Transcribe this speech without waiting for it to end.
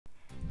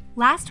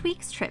Last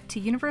week's trip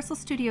to Universal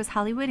Studios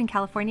Hollywood in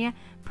California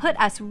put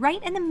us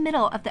right in the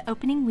middle of the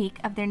opening week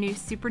of their new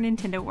Super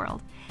Nintendo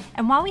World.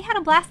 And while we had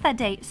a blast that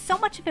day, so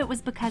much of it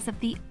was because of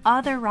the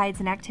other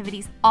rides and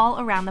activities all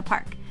around the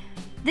park.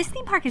 This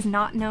theme park is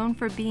not known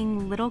for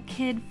being little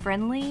kid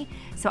friendly,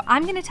 so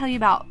I'm going to tell you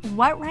about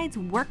what rides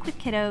work with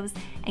kiddos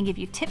and give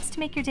you tips to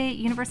make your day at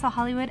Universal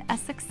Hollywood a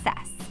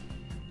success.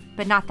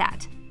 But not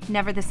that.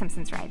 Never the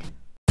Simpsons ride.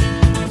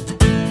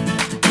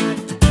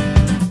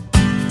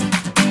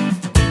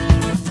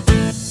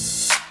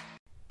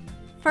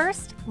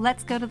 First,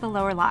 let's go to the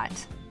lower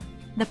lot.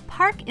 The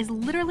park is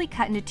literally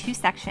cut into two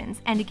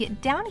sections, and to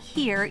get down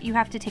here, you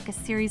have to take a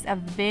series of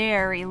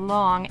very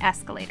long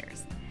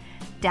escalators.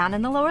 Down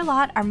in the lower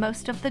lot are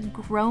most of the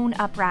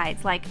grown-up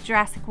rides like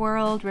Jurassic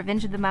World,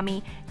 Revenge of the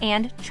Mummy,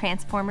 and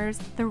Transformers: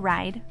 The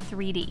Ride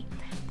 3D,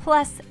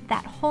 plus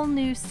that whole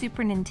new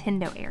Super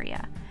Nintendo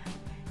area.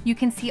 You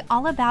can see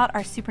all about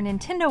our Super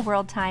Nintendo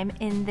World time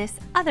in this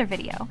other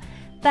video,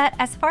 but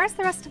as far as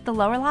the rest of the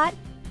lower lot,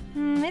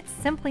 it's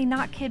simply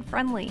not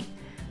kid-friendly.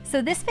 So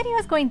this video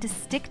is going to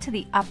stick to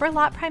the upper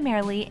lot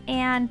primarily,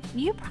 and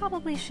you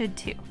probably should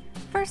too.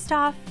 First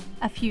off,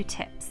 a few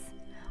tips.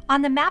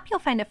 On the map you'll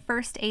find a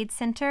first aid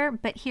center,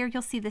 but here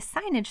you'll see the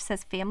signage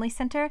says Family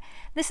Center.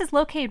 This is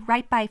located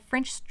right by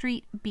French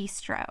Street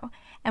Bistro.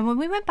 And when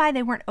we went by,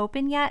 they weren't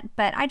open yet,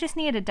 but I just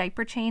needed a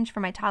diaper change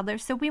for my toddler,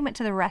 so we went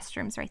to the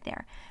restrooms right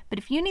there. But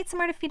if you need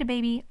somewhere to feed a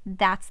baby,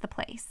 that's the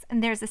place.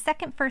 And there's a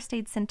second first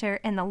aid center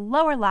in the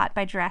lower lot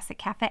by Jurassic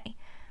Cafe.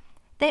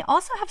 They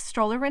also have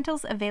stroller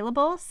rentals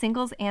available,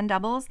 singles and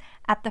doubles,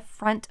 at the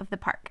front of the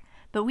park,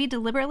 but we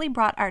deliberately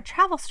brought our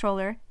travel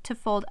stroller to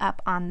fold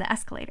up on the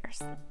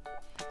escalators.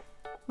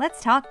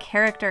 Let's talk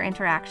character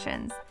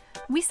interactions.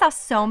 We saw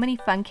so many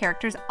fun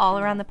characters all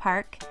around the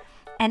park,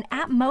 and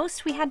at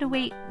most we had to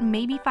wait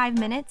maybe 5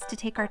 minutes to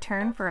take our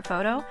turn for a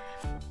photo,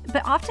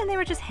 but often they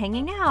were just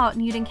hanging out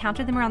and you'd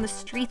encounter them around the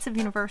streets of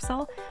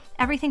Universal.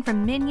 Everything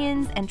from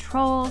Minions and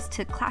Trolls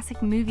to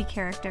classic movie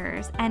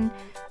characters, and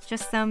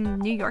just some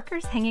New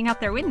Yorkers hanging out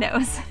their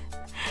windows.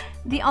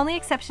 The only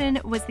exception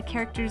was the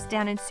characters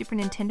down in Super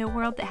Nintendo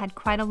World that had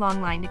quite a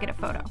long line to get a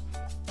photo.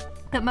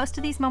 But most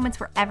of these moments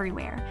were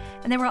everywhere,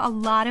 and they were a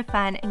lot of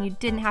fun, and you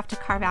didn't have to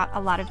carve out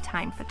a lot of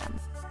time for them.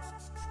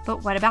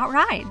 But what about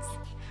rides?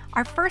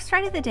 Our first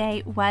ride of the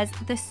day was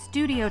the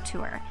Studio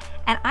Tour,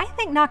 and I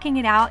think knocking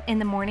it out in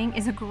the morning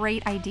is a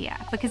great idea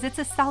because it's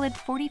a solid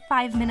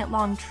 45-minute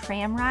long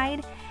tram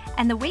ride,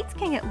 and the waits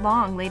can get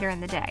long later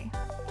in the day.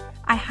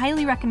 I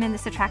highly recommend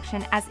this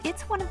attraction as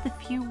it's one of the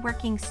few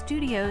working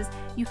studios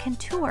you can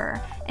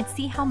tour and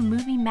see how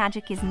movie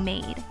magic is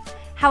made.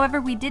 However,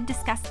 we did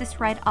discuss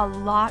this ride a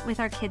lot with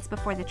our kids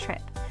before the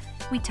trip.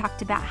 We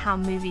talked about how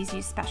movies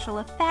use special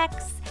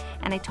effects,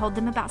 and I told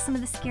them about some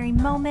of the scary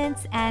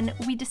moments, and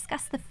we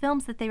discussed the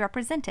films that they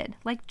represented,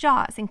 like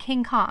Jaws and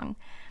King Kong.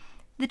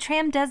 The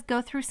tram does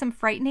go through some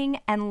frightening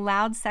and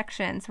loud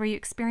sections where you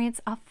experience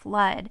a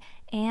flood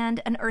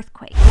and an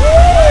earthquake.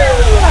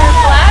 Our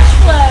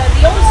flash flood,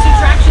 the oldest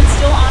attraction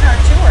still on our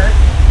tour.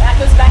 That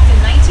goes back to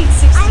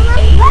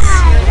 1968.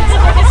 Here it is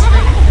on the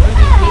screen.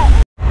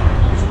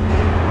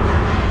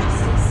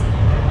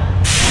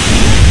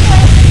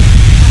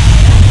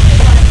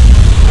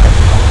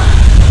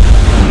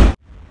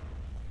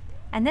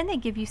 And then they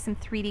give you some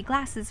 3D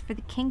glasses for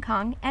the King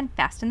Kong and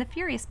Fast and the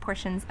Furious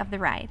portions of the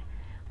ride.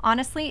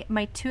 Honestly,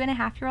 my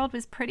 2.5-year-old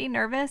was pretty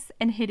nervous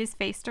and hid his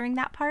face during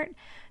that part,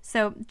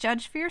 so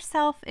judge for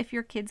yourself if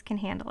your kids can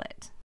handle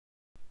it.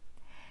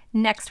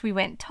 Next, we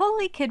went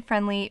totally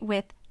kid-friendly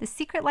with The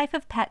Secret Life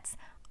of Pets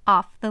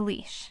Off the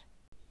Leash.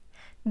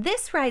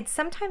 This ride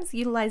sometimes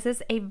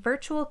utilizes a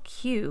virtual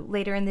queue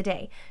later in the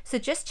day, so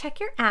just check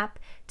your app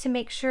to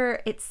make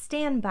sure it's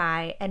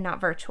standby and not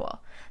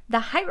virtual. The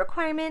height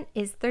requirement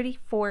is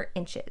 34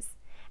 inches.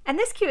 And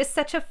this queue is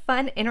such a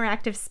fun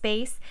interactive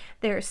space.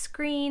 There are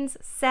screens,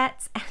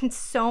 sets, and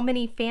so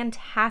many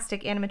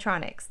fantastic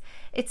animatronics.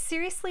 It's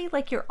seriously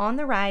like you're on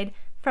the ride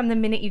from the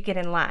minute you get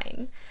in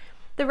line.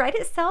 The ride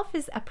itself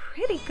is a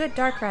pretty good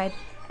dark ride,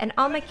 and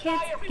all my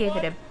kids gave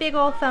it a big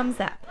ol' thumbs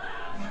up.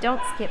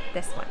 Don't skip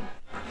this one.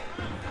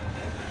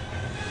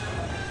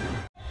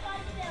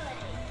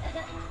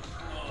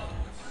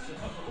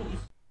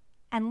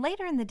 And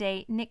later in the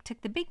day, Nick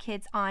took the big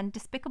kids on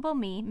Despicable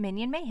Me,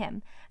 Minion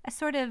Mayhem, a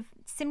sort of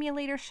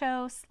simulator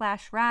show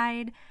 /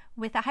 ride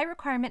with a height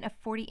requirement of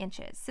 40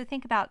 inches. So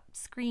think about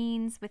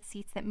screens with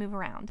seats that move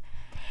around.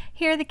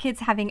 Here are the kids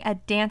having a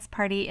dance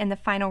party in the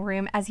final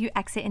room as you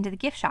exit into the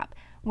gift shop,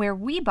 where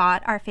we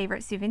bought our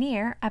favorite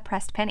souvenir, a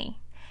pressed penny.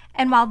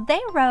 And while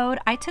they rode,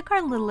 I took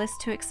our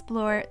littlest to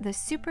explore the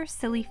Super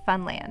Silly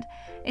Funland.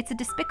 It's a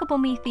Despicable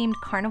Me themed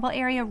carnival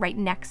area right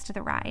next to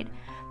the ride.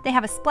 They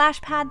have a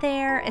splash pad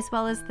there, as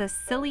well as the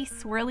Silly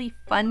Swirly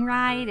Fun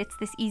ride. It's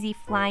this easy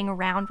flying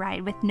around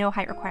ride with no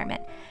height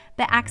requirement.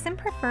 But Axon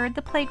preferred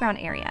the playground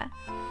area.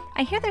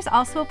 I hear there's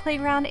also a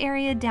playground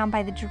area down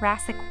by the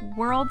Jurassic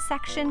World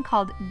section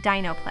called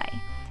Dino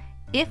Play.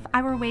 If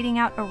I were waiting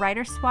out a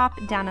rider swap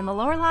down in the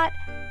lower lot,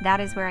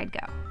 that is where I'd go.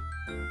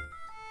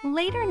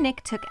 Later,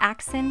 Nick took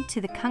Axon to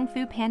the Kung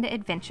Fu Panda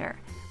Adventure,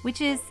 which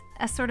is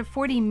a sort of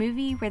 4D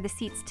movie where the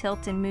seats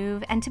tilt and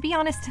move, and to be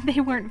honest, they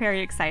weren't very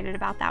excited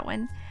about that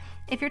one.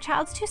 If your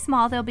child's too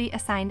small, they'll be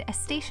assigned a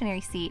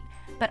stationary seat,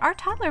 but our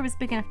toddler was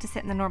big enough to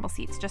sit in the normal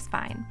seats just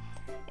fine.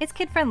 It's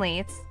kid-friendly,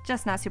 it's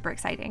just not super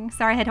exciting.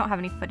 Sorry I don't have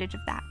any footage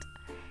of that.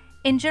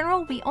 In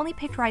general, we only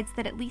picked rides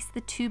that at least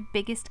the 2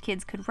 biggest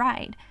kids could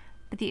ride,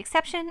 but the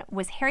exception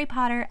was Harry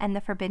Potter and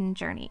the Forbidden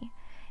Journey.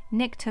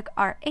 Nick took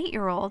our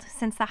 8-year-old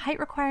since the height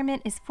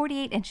requirement is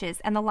 48 inches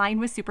and the line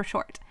was super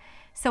short.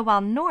 So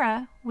while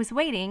Nora was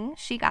waiting,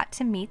 she got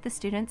to meet the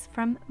students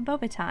from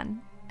Beauxbaton.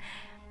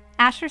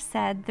 Asher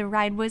said the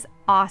ride was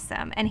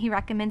awesome and he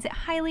recommends it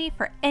highly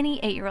for any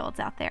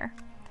 8-year-olds out there.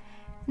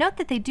 Note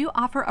that they do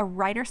offer a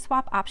rider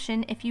swap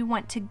option if you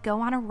want to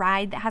go on a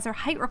ride that has a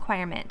height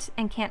requirement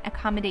and can't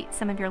accommodate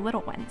some of your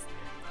little ones.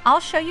 I'll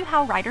show you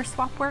how rider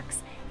swap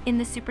works in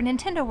the Super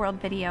Nintendo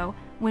World video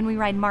when we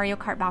ride Mario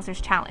Kart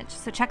Bowser's Challenge,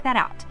 so check that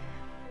out.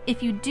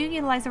 If you do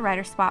utilize a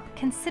rider swap,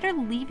 consider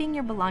leaving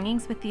your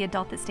belongings with the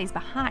adult that stays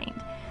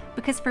behind,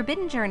 because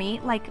Forbidden Journey,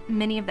 like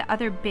many of the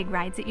other big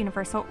rides at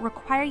Universal,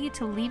 require you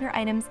to leave your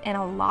items in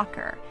a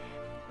locker.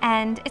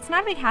 And it's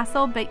not a big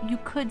hassle, but you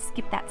could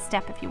skip that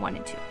step if you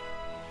wanted to.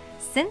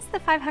 Since the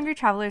 5 Hungry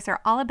Travelers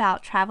are all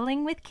about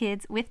traveling with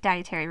kids with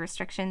dietary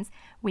restrictions,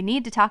 we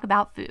need to talk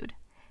about food.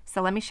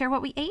 So let me share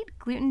what we ate,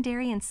 gluten,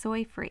 dairy, and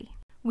soy-free.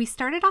 We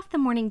started off the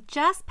morning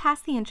just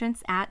past the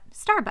entrance at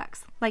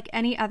Starbucks, like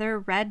any other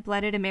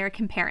red-blooded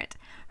American parent.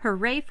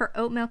 Hooray for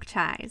oat milk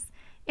chais.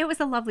 It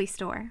was a lovely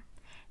store.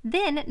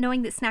 Then,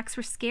 knowing that snacks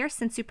were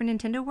scarce in Super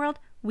Nintendo World,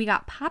 we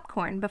got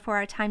popcorn before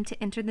our time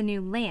to enter the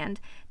new land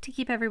to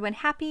keep everyone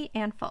happy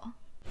and full.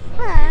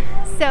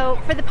 So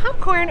for the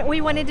popcorn,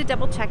 we wanted to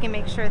double check and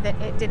make sure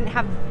that it didn't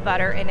have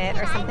butter in it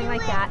or something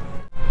like that.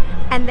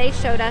 And they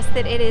showed us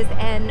that it is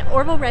an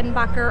Orville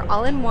Redenbacher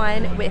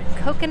all-in-one with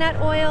coconut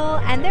oil,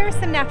 and there are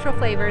some natural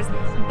flavors,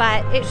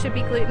 but it should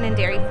be gluten and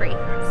dairy free.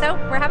 So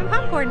we're having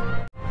popcorn.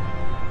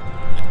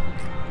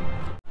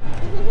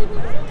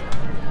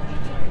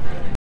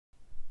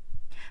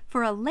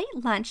 For a late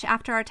lunch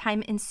after our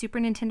time in Super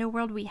Nintendo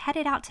World, we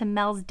headed out to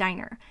Mel's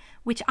Diner,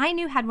 which I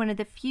knew had one of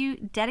the few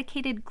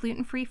dedicated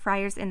gluten-free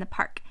fryers in the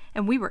park,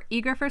 and we were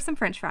eager for some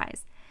French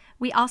fries.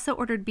 We also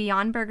ordered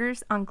Beyond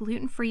Burgers on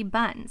gluten-free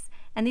buns,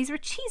 and these were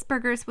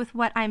cheeseburgers with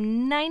what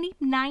I'm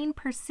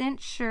 99%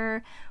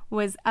 sure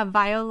was a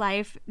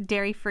Violife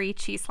dairy-free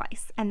cheese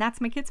slice, and that's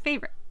my kid's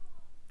favorite.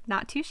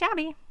 Not too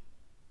shabby.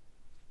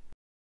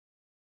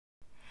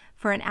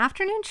 For an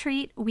afternoon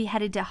treat, we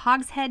headed to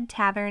Hogshead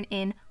Tavern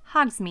in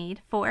Hogsmeade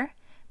for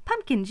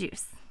pumpkin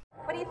juice.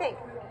 What do you think?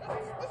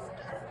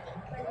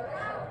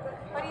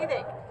 What do you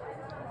think?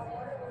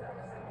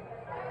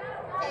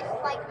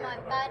 Tastes like my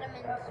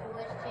vitamins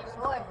was just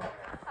horrible.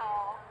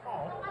 Oh.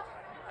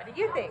 What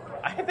do you think?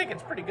 I think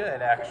it's pretty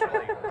good, actually.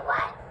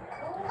 What?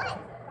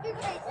 Your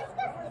face is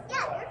disgusting.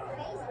 Yeah, your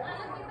face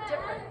is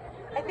Different.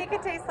 I think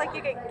it tastes like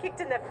you get kicked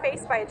in the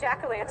face by a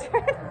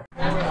jack-o'-lantern.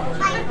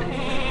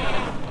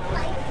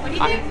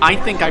 I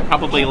think I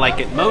probably like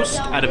it most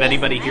out of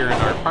anybody here in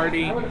our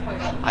party.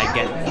 I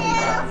get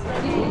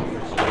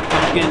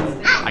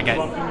pumpkin, I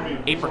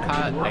get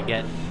apricot, I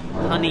get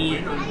honey,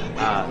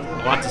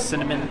 lots of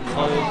cinnamon,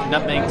 clove,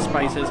 nutmeg,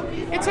 spices.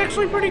 It's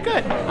actually pretty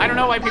good. I don't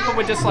know why people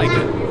would dislike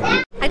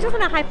it. I just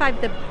want to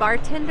high-five the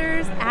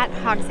bartenders at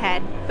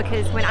Hogshead,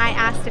 because when I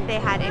asked if they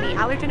had any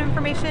allergen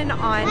information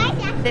on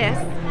this,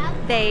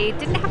 they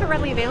didn't have it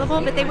readily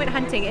available, but they went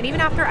hunting. And even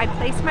after I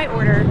placed my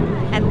order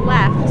and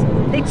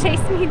left, they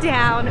chased me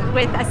down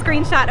with a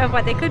screenshot of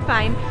what they could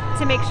find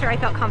to make sure I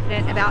felt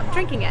confident about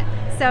drinking it.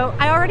 So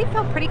I already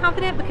felt pretty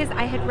confident because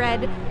I had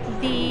read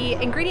the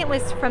ingredient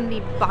list from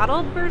the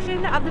bottled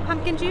version of the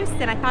pumpkin juice,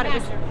 and I thought it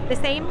was the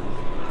same.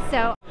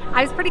 So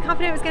I was pretty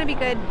confident it was going to be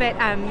good, but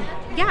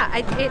yeah,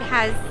 it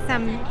has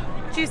some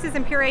juices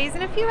and purees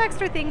and a few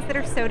extra things that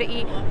are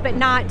soda-y, but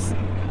not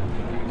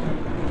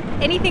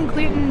anything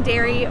gluten,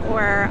 dairy,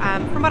 or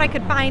from what I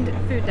could find,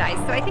 food dyes.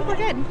 So I think we're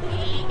good.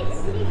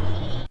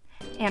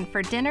 And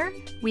for dinner,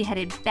 we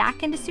headed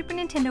back into Super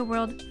Nintendo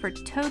World for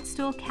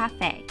Toadstool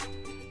Cafe.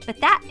 But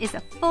that is a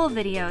full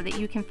video that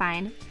you can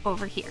find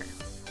over here.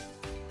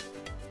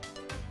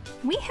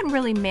 We had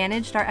really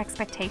managed our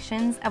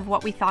expectations of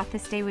what we thought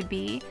this day would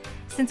be,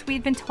 since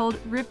we'd been told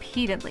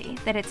repeatedly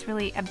that it's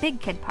really a big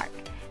kid park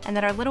and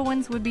that our little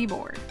ones would be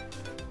bored.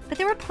 But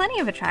there were plenty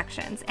of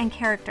attractions and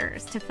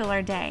characters to fill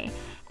our day,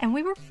 and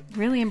we were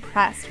really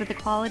impressed with the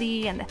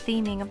quality and the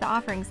theming of the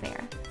offerings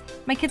there.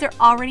 My kids are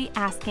already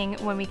asking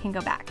when we can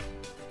go back.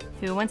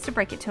 Who wants to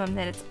break it to them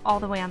that it's all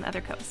the way on the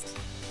other coast?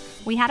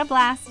 We had a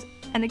blast,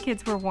 and the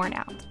kids were worn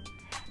out.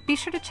 Be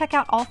sure to check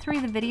out all 3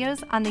 of the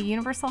videos on the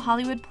Universal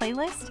Hollywood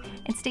playlist,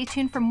 and stay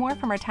tuned for more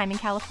from our time in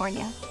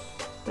California.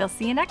 We'll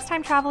see you next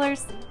time,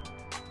 travelers!